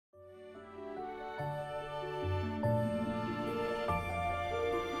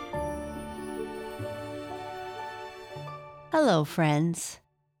Hello, friends,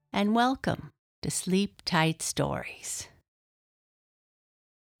 and welcome to Sleep Tight Stories.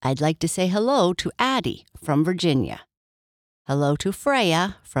 I'd like to say hello to Addie from Virginia. Hello to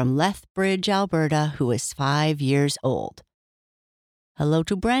Freya from Lethbridge, Alberta, who is 5 years old. Hello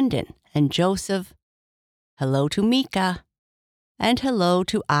to Brendan and Joseph. Hello to Mika. And hello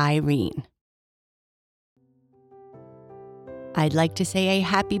to Irene. I'd like to say a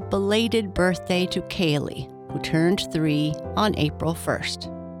happy belated birthday to Kaylee, who turned 3 on April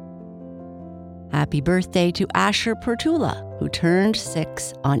 1st. Happy birthday to Asher Pertula, who turned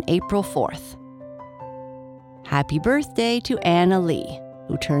 6 on April 4th. Happy birthday to Anna Lee,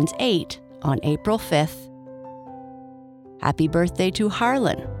 who turns 8 on April 5th. Happy birthday to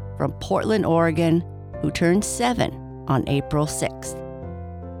Harlan from Portland, Oregon, who turns 7 on April 6th.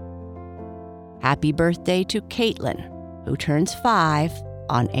 Happy birthday to Caitlin, who turns 5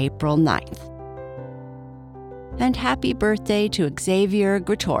 on April 9th. And happy birthday to Xavier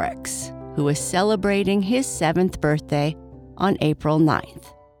Gretorix, who is celebrating his 7th birthday on April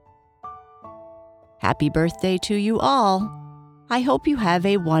 9th. Happy birthday to you all. I hope you have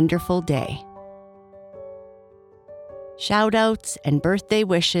a wonderful day. Shoutouts and birthday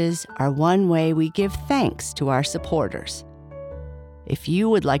wishes are one way we give thanks to our supporters. If you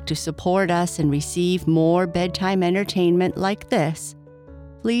would like to support us and receive more bedtime entertainment like this,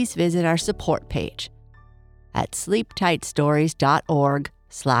 please visit our support page at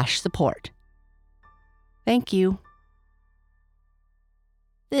sleeptightstories.org/support. Thank you.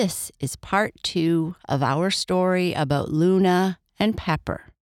 This is part 2 of our story about Luna and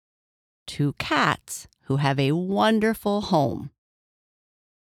Pepper, 2 cats who have a wonderful home.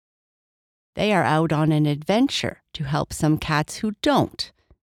 They are out on an adventure to help some cats who don't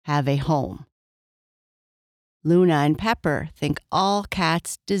have a home. Luna and Pepper think all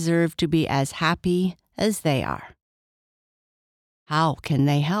cats deserve to be as happy as they are. How can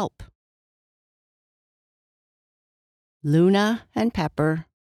they help? Luna and Pepper,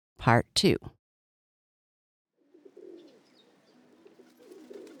 Part 2.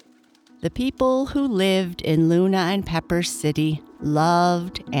 The people who lived in Luna and Pepper's city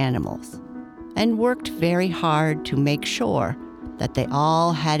loved animals and worked very hard to make sure that they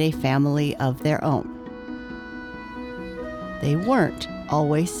all had a family of their own. They weren't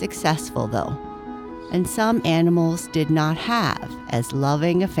always successful, though, and some animals did not have as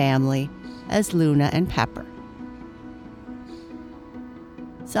loving a family as Luna and Pepper.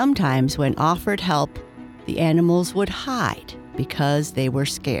 Sometimes when offered help, the animals would hide because they were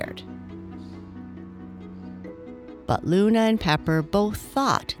scared. But Luna and Pepper both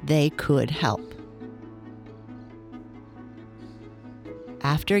thought they could help.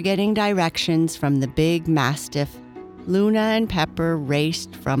 After getting directions from the big mastiff, Luna and Pepper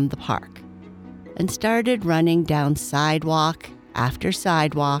raced from the park and started running down sidewalk after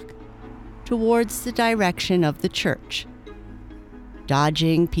sidewalk towards the direction of the church,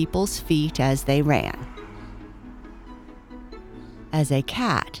 dodging people's feet as they ran. As a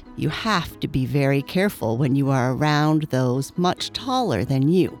cat, you have to be very careful when you are around those much taller than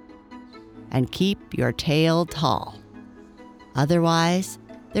you, and keep your tail tall. Otherwise,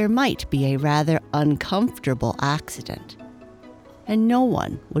 there might be a rather uncomfortable accident, and no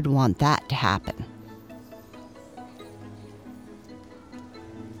one would want that to happen.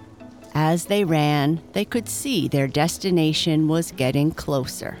 As they ran, they could see their destination was getting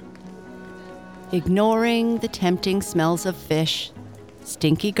closer. Ignoring the tempting smells of fish,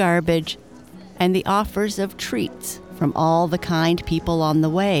 stinky garbage, and the offers of treats from all the kind people on the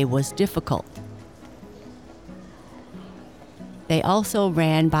way was difficult. They also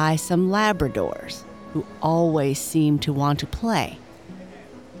ran by some Labradors, who always seemed to want to play,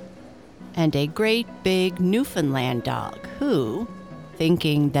 and a great big Newfoundland dog who,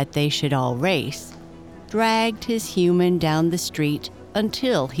 thinking that they should all race, dragged his human down the street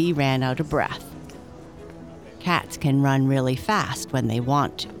until he ran out of breath. Cats can run really fast when they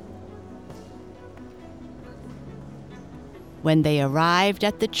want to. When they arrived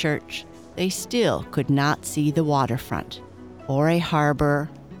at the church, they still could not see the waterfront, or a harbor,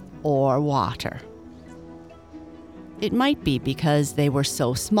 or water. It might be because they were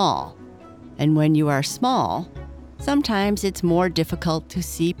so small, and when you are small, sometimes it's more difficult to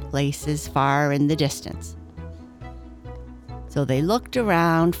see places far in the distance. So they looked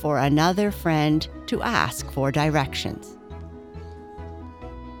around for another friend to ask for directions.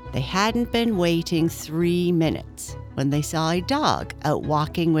 They hadn't been waiting 3 minutes when they saw a dog out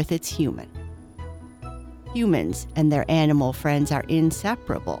walking with its human. Humans and their animal friends are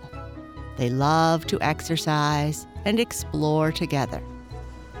inseparable. They love to exercise and explore together.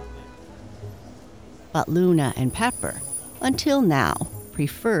 But Luna and Pepper until now,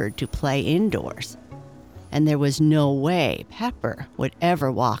 preferred to play indoors, and there was no way Pepper would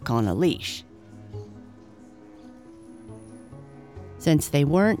ever walk on a leash. Since they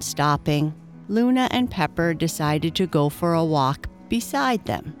weren't stopping, Luna and Pepper decided to go for a walk beside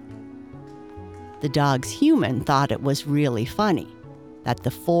them. The dog's human thought it was really funny that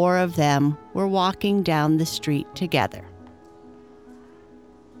the four of them were walking down the street together.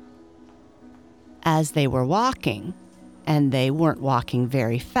 As they were walking, and they weren't walking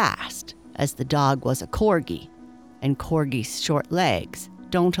very fast, as the dog was a corgi, and corgis' short legs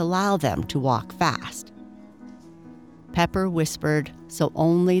don't allow them to walk fast. Pepper whispered so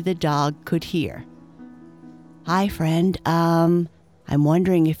only the dog could hear. "Hi, friend. I'm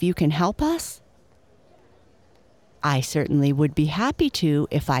wondering if you can help us?" "I certainly would be happy to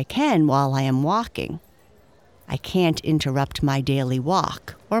if I can while I am walking. I can't interrupt my daily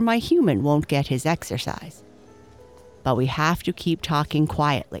walk, or my human won't get his exercise. But we have to keep talking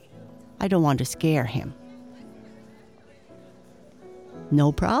quietly. I don't want to scare him."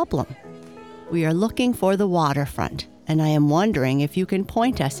 "No problem. We are looking for the waterfront, and I am wondering if you can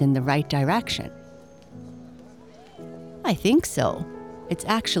point us in the right direction." "I think so. It's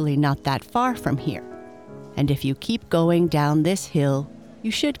actually not that far from here. And if you keep going down this hill, you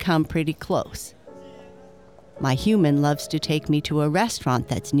should come pretty close. My human loves to take me to a restaurant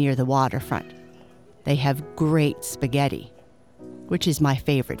that's near the waterfront. They have great spaghetti, which is my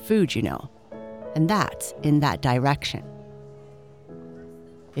favorite food, you know, and that's in that direction.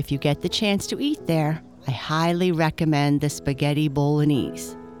 If you get the chance to eat there, I highly recommend the spaghetti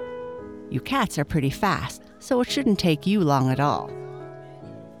bolognese. You cats are pretty fast, so it shouldn't take you long at all."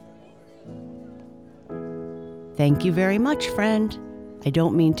 "Thank you very much, friend. I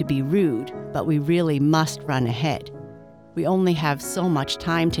don't mean to be rude, but we really must run ahead. We only have so much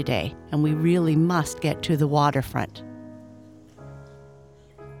time today, and we really must get to the waterfront."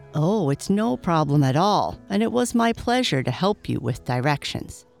 "Oh, it's no problem at all, and it was my pleasure to help you with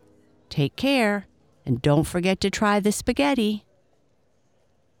directions. Take care, and don't forget to try the spaghetti."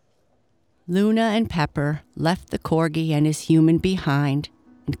 Luna and Pepper left the corgi and his human behind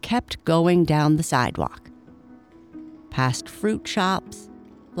and kept going down the sidewalk. Past fruit shops,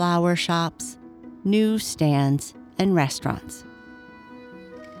 flower shops, newsstands, and restaurants.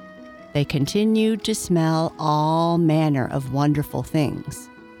 They continued to smell all manner of wonderful things.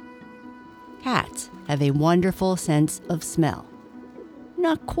 Cats have a wonderful sense of smell.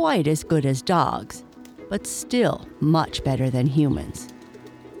 Not quite as good as dogs, but still much better than humans.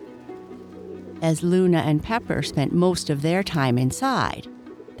 As Luna and Pepper spent most of their time inside,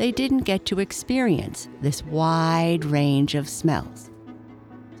 they didn't get to experience this wide range of smells.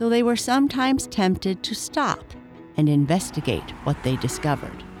 So they were sometimes tempted to stop and investigate what they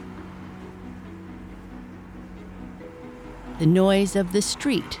discovered. The noise of the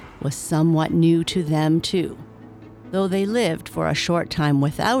street was somewhat new to them too. Though they lived for a short time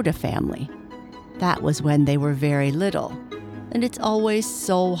without a family, that was when they were very little, and it's always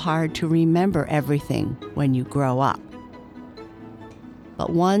so hard to remember everything when you grow up. But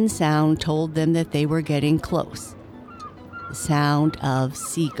one sound told them that they were getting close. The sound of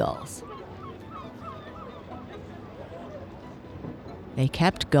seagulls. They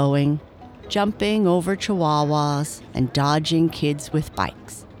kept going, jumping over chihuahuas and dodging kids with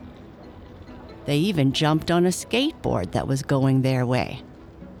bikes. They even jumped on a skateboard that was going their way.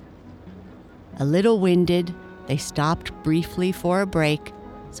 A little winded, they stopped briefly for a break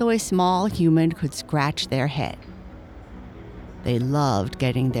so a small human could scratch their head. They loved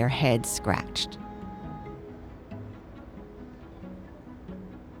getting their heads scratched.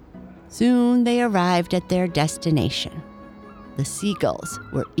 Soon they arrived at their destination. The seagulls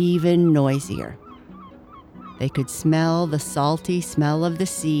were even noisier. They could smell the salty smell of the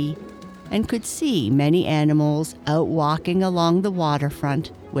sea and could see many animals out walking along the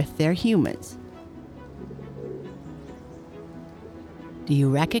waterfront with their humans. "Do you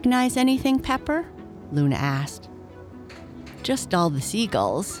recognize anything, Pepper?" Luna asked. "Just all the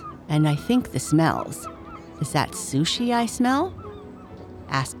seagulls, and I think the smells. Is that sushi I smell?"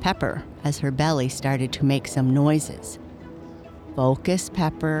 asked Pepper as her belly started to make some noises. "Focus,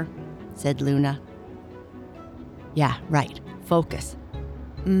 Pepper," said Luna. "Yeah, right, focus.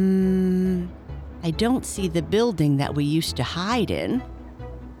 I don't see the building that we used to hide in."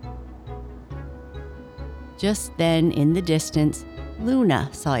 Just then, in the distance, Luna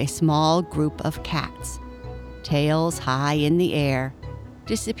saw a small group of cats, tails high in the air,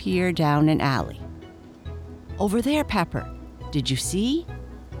 disappear down an alley. "Over there, Pepper. Did you see?"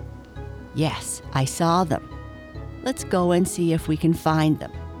 "Yes, I saw them. Let's go and see if we can find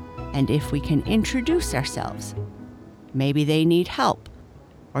them, and if we can introduce ourselves. Maybe they need help,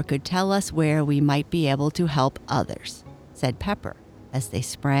 or could tell us where we might be able to help others," said Pepper as they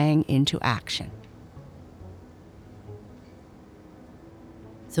sprang into action.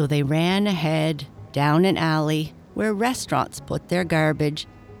 So they ran ahead down an alley where restaurants put their garbage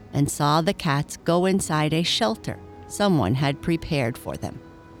and saw the cats go inside a shelter someone had prepared for them.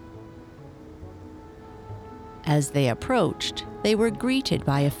 As they approached, they were greeted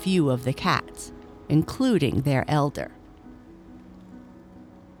by a few of the cats, including their elder.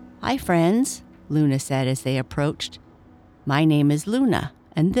 "Hi, friends," Luna said as they approached. "My name is Luna,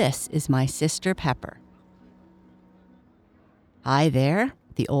 and this is my sister Pepper." "Hi there,"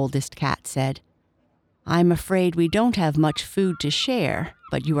 the oldest cat said. "I'm afraid we don't have much food to share,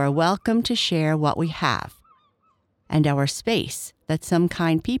 but you are welcome to share what we have. And our space that some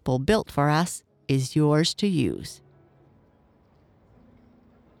kind people built for us is yours to use."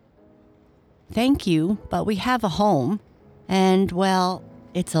 "Thank you, but we have a home. And, well,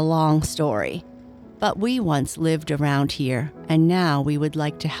 it's a long story. But we once lived around here, and now we would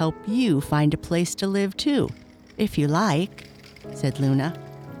like to help you find a place to live too, if you like," said Luna.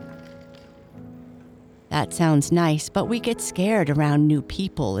 "That sounds nice, but we get scared around new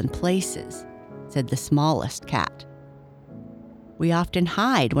people and places," said the smallest cat. "We often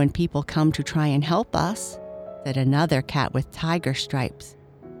hide when people come to try and help us," said another cat with tiger stripes.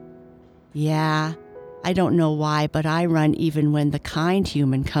 "Yeah, I don't know why, but I run even when the kind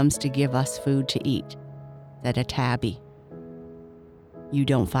human comes to give us food to eat," said a tabby. "You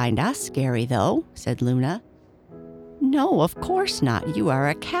don't find us scary, though," said Luna. "No, of course not. You are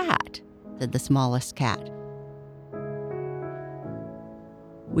a cat," said the smallest cat.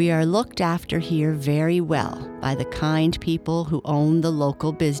 "We are looked after here very well by the kind people who own the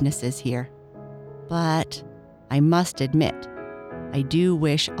local businesses here. But I must admit, I do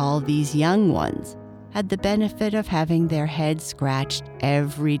wish all these young ones had the benefit of having their heads scratched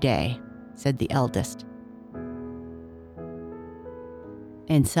every day," said the eldest.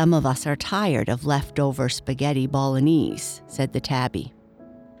 "And some of us are tired of leftover spaghetti bolognese," said the tabby.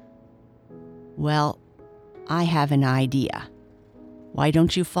 "Well, I have an idea. Why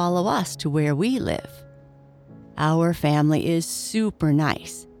don't you follow us to where we live? Our family is super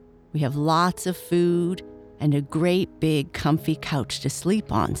nice. We have lots of food and a great big comfy couch to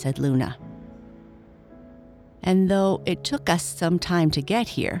sleep on," said Luna. "And though it took us some time to get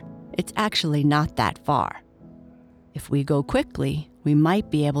here, it's actually not that far. If we go quickly, we might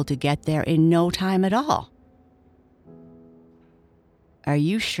be able to get there in no time at all." "Are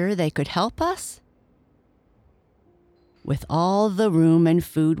you sure they could help us?" "With all the room and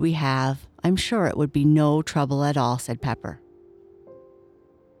food we have, I'm sure it would be no trouble at all," said Pepper.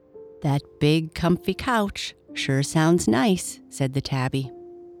 "That big comfy couch sure sounds nice," said the tabby.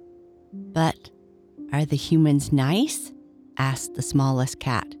 "But are the humans nice?" asked the smallest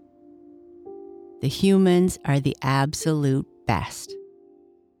cat. "The humans are the absolute best.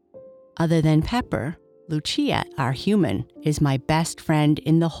 Other than Pepper, Lucia, our human, is my best friend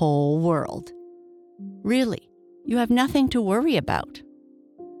in the whole world. Really, you have nothing to worry about.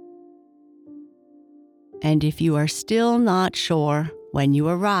 And if you are still not sure, when you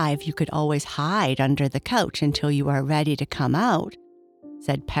arrive, you could always hide under the couch until you are ready to come out,"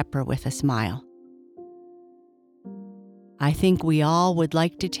 said Pepper with a smile. "I think we all would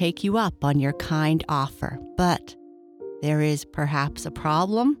like to take you up on your kind offer, but there is perhaps a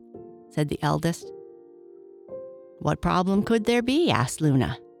problem," said the eldest. "What problem could there be?" asked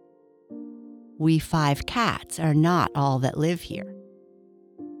Luna. "We 5 cats are not all that live here."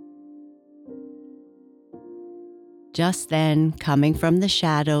 Just then, coming from the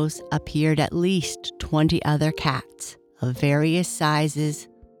shadows, appeared at least 20 other cats of various sizes,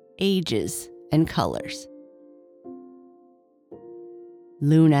 ages, and colors.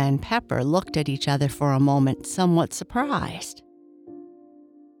 Luna and Pepper looked at each other for a moment, somewhat surprised.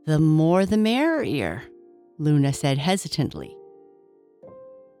 "The more the merrier," Luna said hesitantly.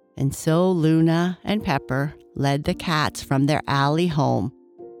 And so Luna and Pepper led the cats from their alley home,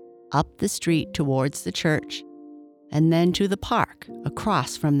 up the street towards the church, and then to the park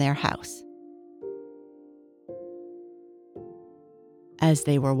across from their house. As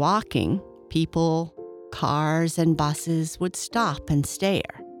they were walking, people, cars, and buses would stop and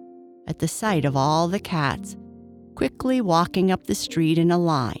stare at the sight of all the cats quickly walking up the street in a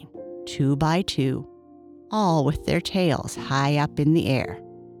line, 2 by 2, all with their tails high up in the air.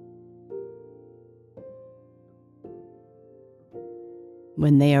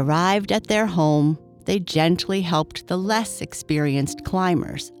 When they arrived at their home, they gently helped the less experienced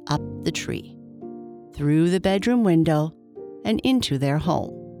climbers up the tree, through the bedroom window, and into their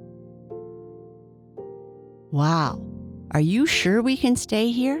home. Wow, Are you sure we can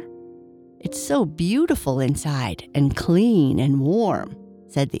stay here? It's so beautiful inside and clean and warm,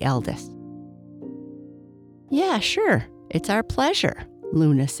 said the eldest. Yeah, sure. It's our pleasure,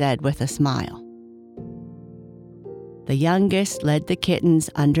 Luna said with a smile. The youngest led the kittens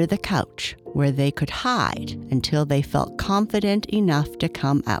under the couch where they could hide until they felt confident enough to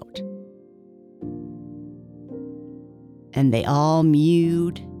come out. And they all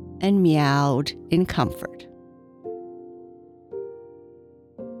mewed and meowed in comfort.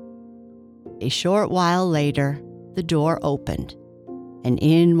 A short while later, the door opened, and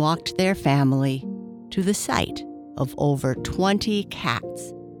in walked their family to the sight of over 20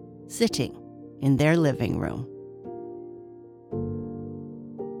 cats sitting in their living room.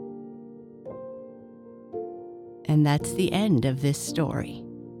 And that's the end of this story.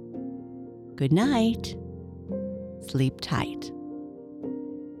 Good night. Sleep tight.